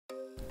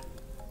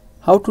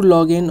How to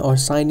log in or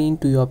sign in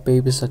to your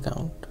Paybis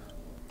account.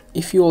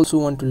 If you also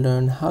want to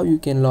learn how you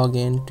can log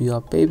in to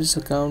your Paybis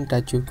account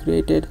that you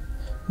created,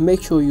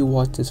 make sure you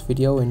watch this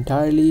video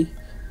entirely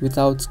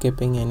without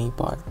skipping any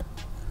part.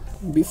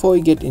 Before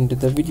you get into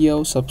the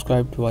video,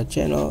 subscribe to our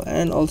channel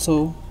and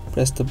also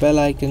press the bell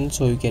icon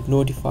so you get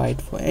notified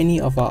for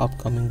any of our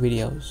upcoming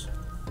videos.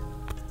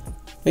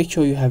 Make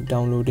sure you have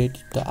downloaded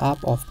the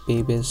app of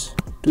Paybis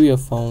to your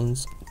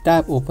phones.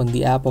 Tap open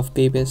the app of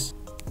Paybis.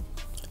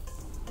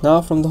 Now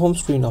from the home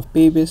screen of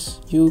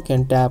Paybis, you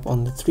can tap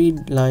on the three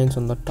lines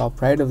on the top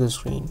right of the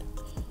screen.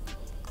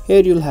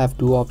 Here you'll have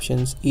two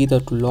options, either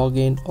to log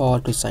in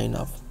or to sign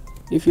up.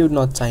 If you've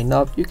not signed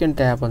up, you can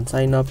tap on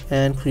sign up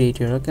and create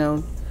your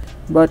account.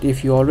 But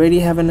if you already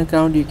have an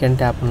account, you can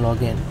tap on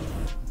log in.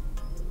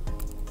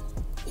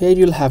 Here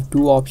you'll have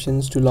two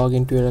options to log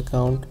into your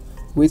account,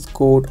 with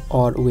code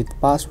or with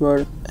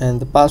password, and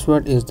the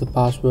password is the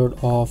password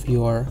of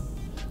your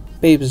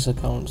Paybis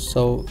account,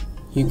 so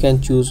you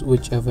can choose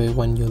whichever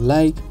one you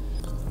like.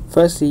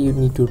 Firstly, you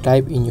need to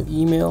type in your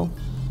email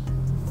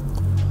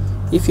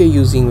if you're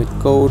using with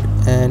code,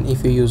 and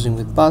if you're using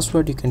with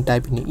password, you can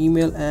type in your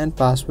email and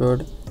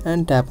password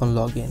and tap on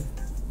login.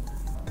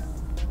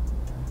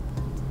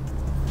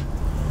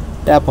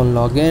 Tap on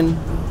login.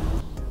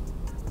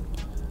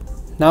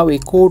 Now a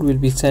code will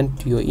be sent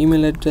to your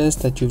email address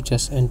that you've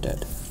just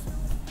entered.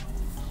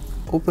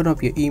 Open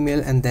up your email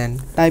and then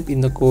type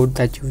in the code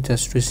that you've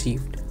just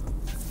received.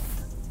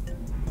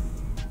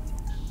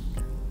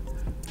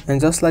 And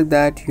just like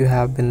that, you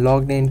have been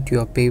logged in to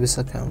your Paybis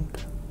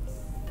account.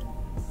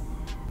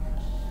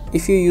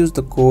 If you use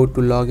the code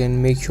to log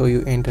in, make sure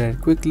you enter it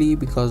quickly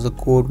because the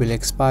code will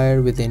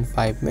expire within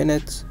 5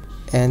 minutes.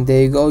 And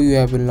there you go, you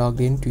have been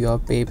logged in to your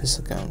Paybis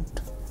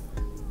account.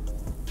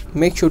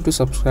 Make sure to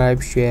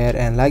subscribe, share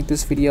and like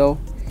this video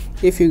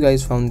if you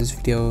guys found this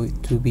video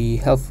to be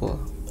helpful.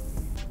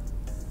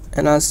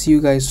 And I'll see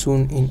you guys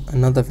soon in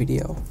another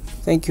video.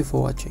 Thank you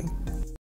for watching.